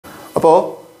അപ്പോൾ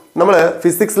നമ്മൾ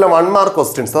ഫിസിക്സിലെ 1 mark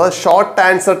questions അതായത് ഷോർട്ട്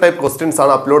ആൻസർ ടൈപ്പ് ക്വസ്റ്റ്യൻസ്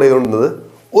ആണ് അപ്ലോഡ് ചെയ്തുകൊണ്ടിരുന്നത്.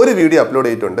 ഒരു വീഡിയോ അപ്ലോഡ്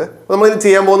ചെയ്തിട്ടുണ്ട്. അപ്പോൾ നമ്മളിത്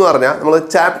ചെയ്യാൻ പോകുന്നത് പറഞ്ഞാൽ നമ്മൾ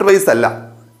ചാപ്റ്റർ വൈസ് അല്ല,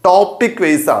 ടോപ്പിക്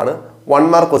വൈസ് ആണ് 1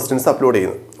 മാർക്ക് ക്വസ്റ്റ്യൻസ് അപ്ലോഡ്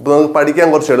ചെയ്യുന്നത്. അപ്പോൾ നമുക്ക് പഠിക്കാൻ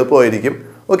കുറച്ച് എളുപ്പമായിരിക്കും.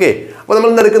 ഓക്കെ, അപ്പോൾ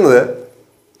നമ്മൾ ഇന്ന് എടുക്കുന്നത്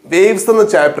വേവ്സ് എന്ന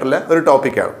ചാപ്റ്ററിലെ ഒരു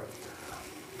ടോപ്പിക്കാണ്.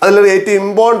 അതിലൊരു ഏറ്റവും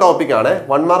ഇമ്പോർട്ടൻറ്റ് ടോപ്പിക്കാണ്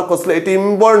 1 മാർക്ക് ക്വസ്റ്റ്യൻ. ഏറ്റവും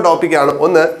ഇമ്പോർട്ടൻറ്റ് ടോപ്പിക്കാണ്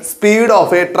ഒന്ന് speed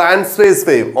of A transverse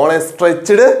wave on A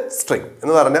stretched string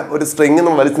എന്ന് പറഞ്ഞാൽ ഒരു സ്ട്രിങ്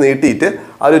നമ്മൾ വലിച്ച് നീട്ടിയിട്ട്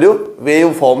അതൊരു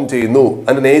വേവ് ഫോം ചെയ്യുന്നു.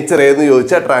 അതിൻ്റെ നേച്ചർ ഏതെന്ന്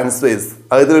ചോദിച്ചാൽ ട്രാൻസ്വേഴ്സ്.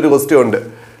 അതിലൊരു ക്വസ്റ്റ്യൻ ഉണ്ട്,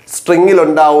 സ്ട്രിങ്ങിൽ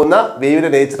ഉണ്ടാവുന്ന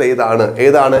വേവിൻ്റെ നേച്ചർ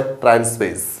ഏതാണ്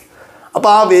ട്രാൻസ്വേഴ്സ്.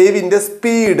 അപ്പോൾ ആ വേവിൻ്റെ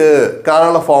സ്പീഡ്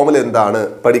കാണാനുള്ള ഫോമുല എന്താണ്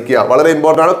പഠിക്കുക. വളരെ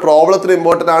ഇമ്പോർട്ടൻ്റ് ആണ്, പ്രോബ്ലത്തിന്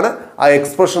ഇമ്പോർട്ടൻ്റ് ആണ്. ആ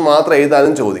എക്സ്പ്രഷൻ മാത്രം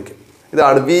എഴുതാനും ചോദിക്കും.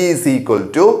 ഇതാണ് v is equal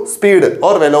to speed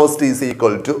or velocity is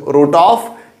equal to root of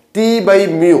t by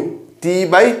mu.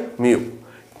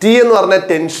 t എന്ന് പറഞ്ഞാൽ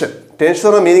ടെൻഷൻ. ടെൻഷൻ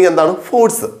എന്ന മീനിങ് എന്താണ്?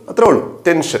 ഫോഴ്സ്, അത്രേ ഉള്ളൂ,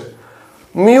 ടെൻഷൻ.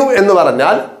 mu എന്ന്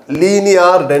പറഞ്ഞാൽ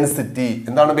ലീനിയർ ഡെൻസിറ്റി.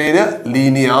 എന്താണ് പേര്?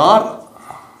 Linear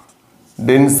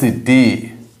density.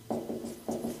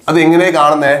 അത് എങ്ങനെ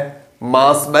കാണുന്നേ?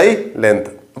 Mass by length.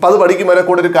 അപ്പം അത് പഠിക്കുമ്പോൾ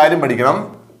കൂടെ ഒരു കാര്യം പഠിക്കണം,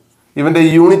 ഇവന്റെ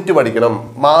യൂണിറ്റ് പഠിക്കണം.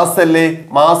 മാസ് അല്ലേ,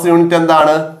 മാസ് യൂണിറ്റ്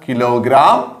എന്താണ്?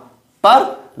 കിലോഗ്രാം. പെർ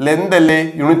ലെന്ത് അല്ലേ,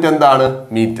 യൂണിറ്റ് എന്താണ്?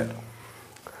 മീറ്റർ.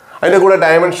 അതിൻ്റെ കൂടെ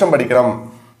ഡയമെൻഷൻ പഠിക്കണം.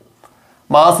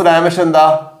 മാസ് ഡയമെൻഷൻ എന്താ?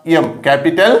 M,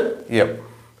 capital M,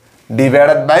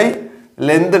 divided by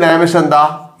length dimension എന്താ?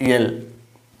 L.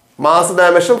 Mass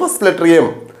dimension first letter M,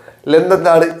 length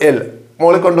എന്താണ്? എൽ.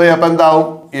 മോളിൽ കൊണ്ടുപോയി അപ്പം എന്താവും?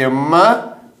 M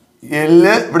L.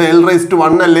 ഇവിടെ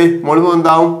l⁻1 അല്ലേ, മോളിൽ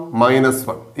എന്താവും?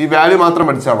 -1. ഈ വാല്യൂ മാത്രം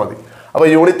പഠിച്ചാൽ മതി. അപ്പോൾ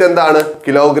യൂണിറ്റ് എന്താണ്?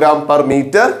 Kilogram per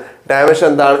metre. ഡയമെൻഷൻ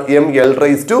എന്താണ്? M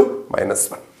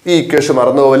l⁻1. ഈ ഇക്വേഷൻ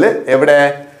മറന്നുപോലെ എവിടെ?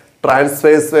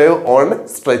 Transverse wave on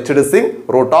stretched string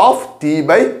root of T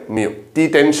by mu. T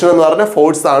tension എന്ന് പറഞ്ഞ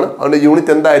ഫോഴ്സ് ആണ്, അതുകൊണ്ട്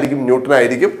യൂണിറ്റ് എന്തായിരിക്കും? ന്യൂട്ടൺ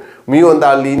ആയിരിക്കും. മ്യൂ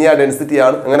എന്താണ്? ലീനിയർ ഡെൻസിറ്റി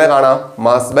ആണ്. അങ്ങനെ കാണാം,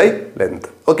 മാസ് ബൈ ലെങ്ത്.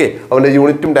 ഓക്കെ, അവൻ്റെ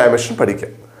യൂണിറ്റും ഡയമെൻഷൻ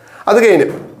പഠിക്കാം. അത് കഴിഞ്ഞ്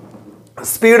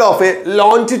speed of A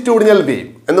longitudinal wave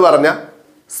എന്ന് പറഞ്ഞാൽ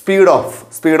സ്പീഡ്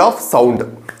ഓഫ്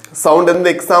സൗണ്ട് എന്ത്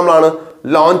എക്സാമ്പിൾ ആണ്?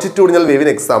 ലോഞ്ചിറ്റ്യൂഡിനൽ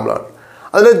വേവിന് എക്സാമ്പിൾ ആണ്.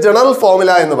 അതിന്റെ ജനറൽ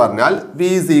ഫോർമുല എന്ന് പറഞ്ഞാൽ v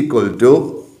is equal to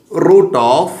root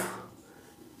of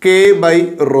k by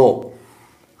rho.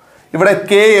 ഇവിടെ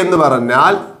k എന്ന്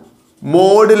പറഞ്ഞാൽ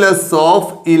മോഡുലസ്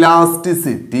ഓഫ്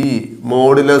ഇലാസ്റ്റിസിറ്റി.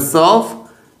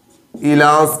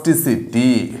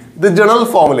 ഇത് general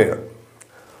ഫോർമുലയാണ്.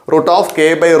 Root of K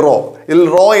by rho. ഇതിൽ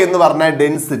റോ എന്ന് പറഞ്ഞാൽ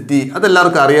ഡെൻസിറ്റി.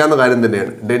 അതെല്ലാവർക്കും അറിയാവുന്ന കാര്യം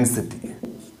തന്നെയാണ്, ഡെൻസിറ്റി.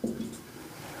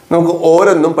 നമുക്ക്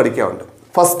ഓരോന്നും പഠിക്കാറുണ്ട്.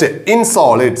 First in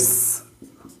solids.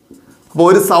 അപ്പോൾ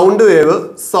ഒരു സൗണ്ട് വേവ്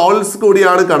സോളിഡ്സ്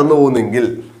കൂടിയാണ് കടന്നു പോകുന്നതെങ്കിൽ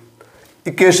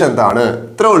ഇക്വേഷൻ എന്താണ്?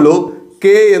 ഇത്രേ ഉള്ളൂ.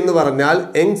 കെ എന്ന് പറഞ്ഞാൽ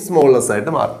യങ്സ് മോഡുലസ്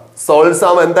ആയിട്ട് മാറും. സോളിഡ്സ്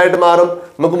ആകുമ്പോൾ എന്തായിട്ട് മാറും?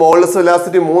 നമുക്ക് മോഡുലസ്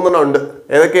വെലോസിറ്റി 3 ഉണ്ട്.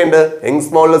 ഏതൊക്കെയുണ്ട്?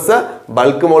 Young's modulus,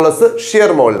 bulk modulus,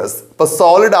 shear modulus. ഇപ്പൊ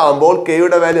സോളിഡ് ആകുമ്പോൾ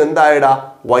കെയുടെ വാല്യൂ എന്തായിടാ?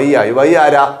 y ആയി. y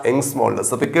ആരാ? Young's modulus.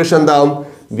 അപ്പൊ ഇക്വേഷൻ എന്താവും?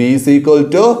 v is equal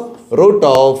to root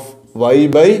of y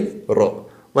by rho.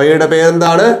 വൈയുടെ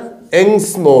പേരെന്താണ്?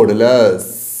 Young's modulus.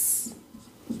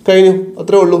 കഴിഞ്ഞു,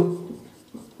 അത്രേ ഉള്ളൂ.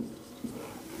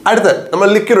 അടുത്ത് നമ്മൾ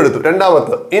ലിക്വിഡ് എടുത്തു.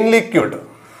 രണ്ടാമത്തെ ഇൻ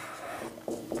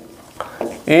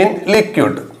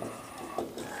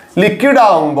ലിക്വിഡ്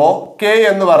ആകുമ്പോൾ കെ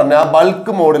എന്ന് പറഞ്ഞാൽ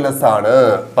ബൾക്ക് മോഡുലസ് ആണ്.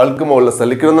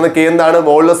 ലിക്വിഡ് എന്ന് പറഞ്ഞാൽ കെ എന്താണ്?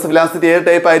 മോഡുലസ് വെലോസിറ്റി ഏത്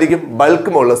ടൈപ്പ് ആയിരിക്കും? ബൾക്ക്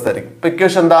മോഡുലസ് ആയിരിക്കും. ഇപ്പൊ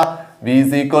ഇക്വേഷൻ എന്താ? v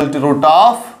is equal to root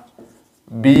of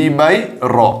b by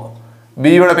rho.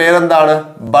 ബിയുടെ പേരെന്താണ്?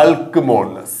 Bulk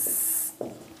modulus.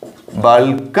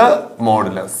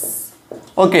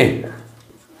 ഓക്കെ,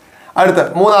 അടുത്ത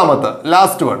മൂന്നാമത്തെ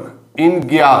ലാസ്റ്റ് വൺ ഇൻ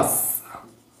ഗ്യാസ്.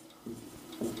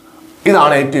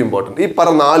 ഇതാണ് ഏറ്റവും ഇമ്പോർട്ടൻറ്റ്. ഈ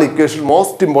പറഞ്ഞ 4 ഇക്വേഷൻ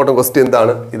മോസ്റ്റ് ഇമ്പോർട്ടൻറ്റ് ക്വസ്റ്റ്യൻ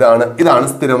എന്താണ്? ഇതാണ്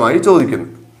സ്ഥിരമായി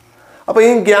ചോദിക്കുന്നത്. അപ്പോൾ ഈ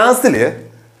ഗ്യാസിൽ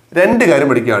 2 കാര്യം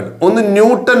പഠിക്കുകയാണ്. ഒന്ന്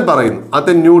ന്യൂട്ടൺ പറയുന്നു,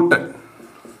 അത്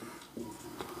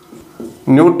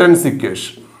ന്യൂട്ടൺസ്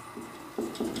ഇക്വേഷൻ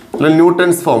അല്ലെങ്കിൽ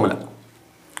ന്യൂട്ടൺസ് ഫോർമുല.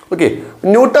 ഓക്കെ,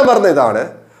 ന്യൂട്ടൺ പറഞ്ഞ ഇതാണ്,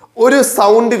 ഒരു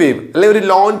സൗണ്ട് വേവ് അല്ലെങ്കിൽ ഒരു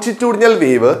ലോഞ്ചിറ്റ്യൂഡിനൽ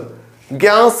വേവ്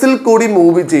ഗ്യാസിൽ കൂടി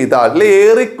മൂവ് ചെയ്താൽ അല്ലെങ്കിൽ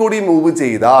എയറിൽ കൂടി മൂവ്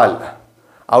ചെയ്താൽ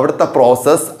അവിടുത്തെ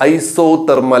പ്രോസസ്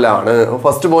ഐസോതെർമൽ ആണ്.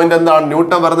 ഫസ്റ്റ് പോയിന്റ് എന്താണ്?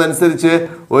 ന്യൂട്ടൺ പറഞ്ഞതനുസരിച്ച്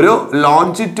ഒരു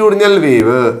ലോഞ്ചിറ്റ്യൂഡിനൽ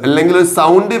വേവ് അല്ലെങ്കിൽ ഒരു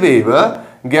സൗണ്ട് വേവ്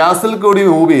ഗ്യാസിൽ കൂടി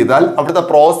മൂവ് ചെയ്താൽ അവിടുത്തെ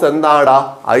പ്രോസസ് എന്താടാ?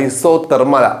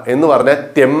 ഐസോതെർമൽ എന്ന് പറഞ്ഞ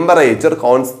ടെമ്പറേച്ചർ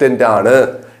കോൺസ്റ്റന്റ് ആണ്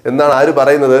എന്നാണ് ആര്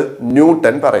പറയുന്നത്?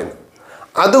 ന്യൂട്ടൺ പറയുന്നത്.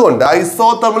 അതുകൊണ്ട്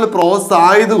ഐസോതെർമൽ പ്രോസസ്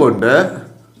ആയതുകൊണ്ട്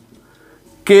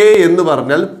കെ എന്ന്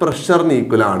പറഞ്ഞാൽ പ്രഷറിന്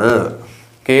ഈക്വൽ ആണ്.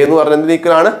 കെ എന്ന് പറഞ്ഞാൽ എന്തിന്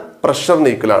ഈക്വൽ ആണ്? പ്രഷറിന്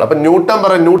ഈക്വൽ ആണ്. അപ്പൊ ന്യൂട്ടൺ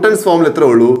പറഞ്ഞ ന്യൂട്ടൺസ് ഫോമിൽ എത്ര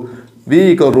ഉള്ളൂ? v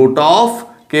 = റൂട്ട് ഓഫ്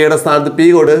കെയുടെ സ്ഥാനത്ത് പി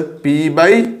കൊടു, പി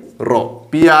ബൈ റോ.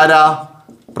 പി ആരാ?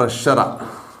 പ്രഷറാ.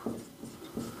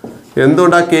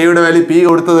 എന്തുകൊണ്ടാണ് കെയുടെ വാല്യൂ പി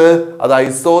കൊടുത്തത്? അത്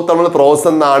ഐസോതെർമൽ പ്രോസസ്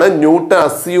എന്നാണ് ന്യൂട്ടൺ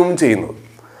അസ്യൂം ചെയ്യുന്നത്.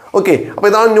 ഓക്കെ, അപ്പോൾ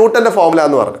ഇതാണ് ന്യൂട്ടന്റെ ഫോർമുല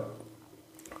എന്ന് പറഞ്ഞത്.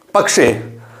 പക്ഷേ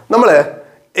നമ്മൾ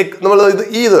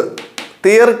ഇത്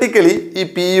തിയറിറ്റിക്കലി ഈ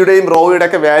പിയുടെയും റോയുടെ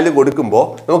ഒക്കെ വാല്യൂ കൊടുക്കുമ്പോൾ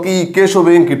നമുക്ക് ഈ ഇക്വേഷൻ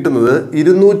ഉപയോഗം കിട്ടുന്നത്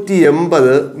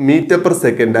 280 മീറ്റർ പെർ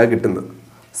സെക്കൻഡാണ് കിട്ടുന്നത്.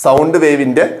 സൗണ്ട്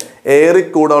വേവിൻ്റെ എയറിൽ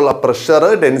കൂടെ ഉള്ള പ്രഷർ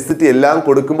ഡെൻസിറ്റി എല്ലാം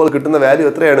കൊടുക്കുമ്പോൾ കിട്ടുന്ന വാല്യൂ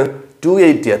എത്രയാണ്?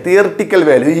 280. തിയറിറ്റിക്കൽ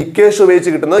വാല്യൂ ഈ ഇക്വേഷൻ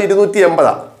ഉപയോഗിച്ച് കിട്ടുന്നത്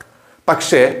 280.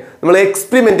 പക്ഷേ നമ്മൾ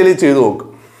എക്സ്പെരിമെൻ്റലി ചെയ്ത് നോക്കും.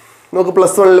 നമുക്ക്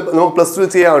പ്ലസ് 2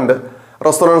 ചെയ്യാറുണ്ട്.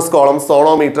 റെസൊണൻസ് കോളം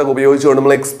സോണോമീറ്റർ ഒക്കെ ഉപയോഗിച്ചുകൊണ്ട്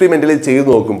നമ്മൾ എക്സ്പെരിമെൻ്റലി ചെയ്ത്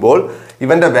നോക്കുമ്പോൾ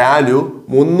ഇവൻ്റെ വാല്യൂ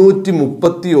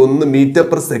 331 മീറ്റർ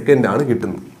പെർ സെക്കൻഡ് ആണ്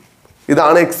കിട്ടുന്നത്.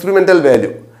 ഇതാണ് എക്സ്പെരിമെൻ്റൽ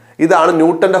വാല്യൂ. ഇതാണ്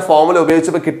ന്യൂട്ടന്റെ ഫോർമുല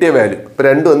ഉപയോഗിച്ചപ്പോൾ കിട്ടിയ വാല്യൂ. ഇപ്പം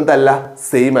രണ്ടും എന്തല്ല,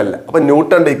 സെയിം അല്ല. അപ്പം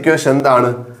ന്യൂട്ടന്റെ ഇക്വേഷൻ എന്താണ്?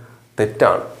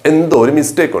 തെറ്റാണ്, എന്തോ ഒരു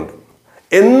മിസ്റ്റേക്ക് ഉണ്ട്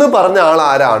എന്ന് പറഞ്ഞ ആൾ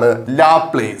ആരാണ്?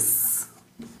 ലാപ്ലേസ്.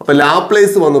 അപ്പം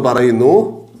ലാപ്ലേസ് വന്ന്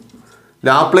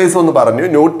പറഞ്ഞു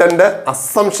ന്യൂട്ടന്റെ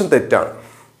അസംഷൻ തെറ്റാണ്.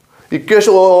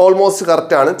 ഇക്വേഷൻ ഓൾമോസ്റ്റ്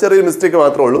കറക്റ്റ് ആണ്, ചെറിയൊരു മിസ്റ്റേക്ക്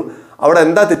മാത്രമേ ഉള്ളൂ. അവിടെ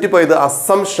എന്താ തെറ്റിപ്പോയത്?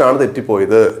 അസംഷൻ ആണ്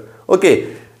തെറ്റിപ്പോയത്. ഓക്കെ,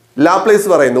 ലാപ്ലേസ്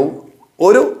പറയുന്നു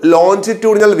ഒരു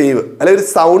ലോഞ്ചിറ്റ്യൂഡിനൽ വേവ് അല്ലെങ്കിൽ ഒരു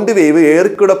സൗണ്ട് വേവ്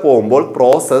എയറിക്കൂടെ പോകുമ്പോൾ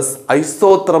പ്രോസസ്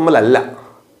ഐസോതെർമൽ അല്ല,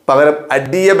 പകരം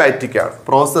അഡിയബാറ്റിക് ആണ്.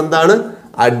 പ്രോസസ് എന്താണ്?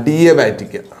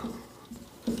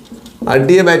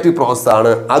 അഡിയബാറ്റിക് പ്രോസസ്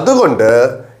ആണ്. അതുകൊണ്ട്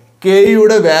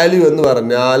കെയുടെ വാല്യൂ എന്ന്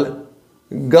പറഞ്ഞാൽ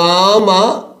ഗാമ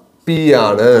പി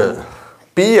ആണ്.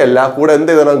 പി അല്ല, കൂടെ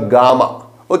എന്ത് ചെയ്യണം? ഗാമ.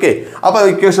 ഓക്കെ, അപ്പൊ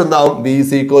ഇക്വേഷൻ എന്താവും? B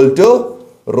is equal to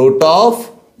root of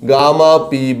gamma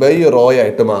P by rho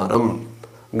ആയിട്ട് മാറും.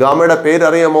 ഗാമയുടെ പേര്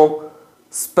അറിയാമോ?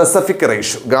 Specific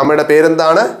ratio. ഗാമയുടെ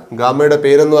പേരെന്താണ്? ഗാമയുടെ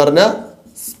പേരെന്ന് പറഞ്ഞാൽ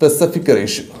സ്പെസിഫിക്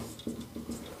റേഷ്യോ.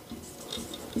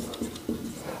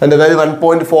 അതിന്റെ വാല്യൂ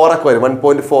 1.4 ഒക്കെ വരും.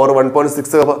 1.4,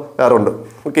 1.6 ഒക്കെ വേറെ ഉണ്ട്.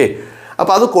 ഓക്കെ,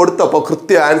 അപ്പൊ അത് കൊടുത്തപ്പോൾ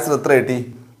കൃത്യ ആൻസർ എത്ര കിട്ടി?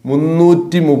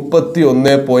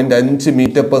 331.5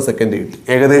 മീറ്റർ പെർ സെക്കൻഡ് കിട്ടി.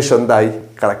 ഏകദേശം എന്തായി?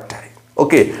 കറക്റ്റായി.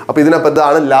 ഓക്കെ, അപ്പൊ ഇതിനപ്പം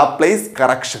ഇതാണ് ലാപ്ലേസ്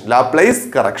കറക്ഷൻ.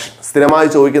 സ്ഥിരമായി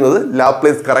ചോദിക്കുന്നത്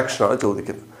ലാപ്ലേസ് കറക്ഷൻ ആണ്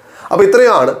ചോദിക്കുന്നത്. അപ്പൊ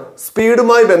ഇത്രയാണ്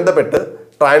സ്പീഡുമായി ബന്ധപ്പെട്ട്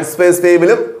ട്രാൻസ്വേഴ്സ്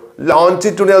വേവിലും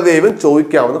ലോഞ്ചിറ്റ്യൂഡിനൽ വേവും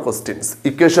ചോദിക്കാവുന്ന ക്വസ്റ്റ്യൻസ്.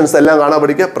 ഇക്വേഷൻസ് എല്ലാം കാണാൻ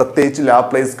പഠിക്കുക, പ്രത്യേകിച്ച്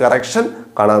ലാപ്ലേസ് കറക്ഷൻ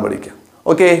കാണാൻ പഠിക്കുക.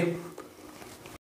 ഓക്കെ.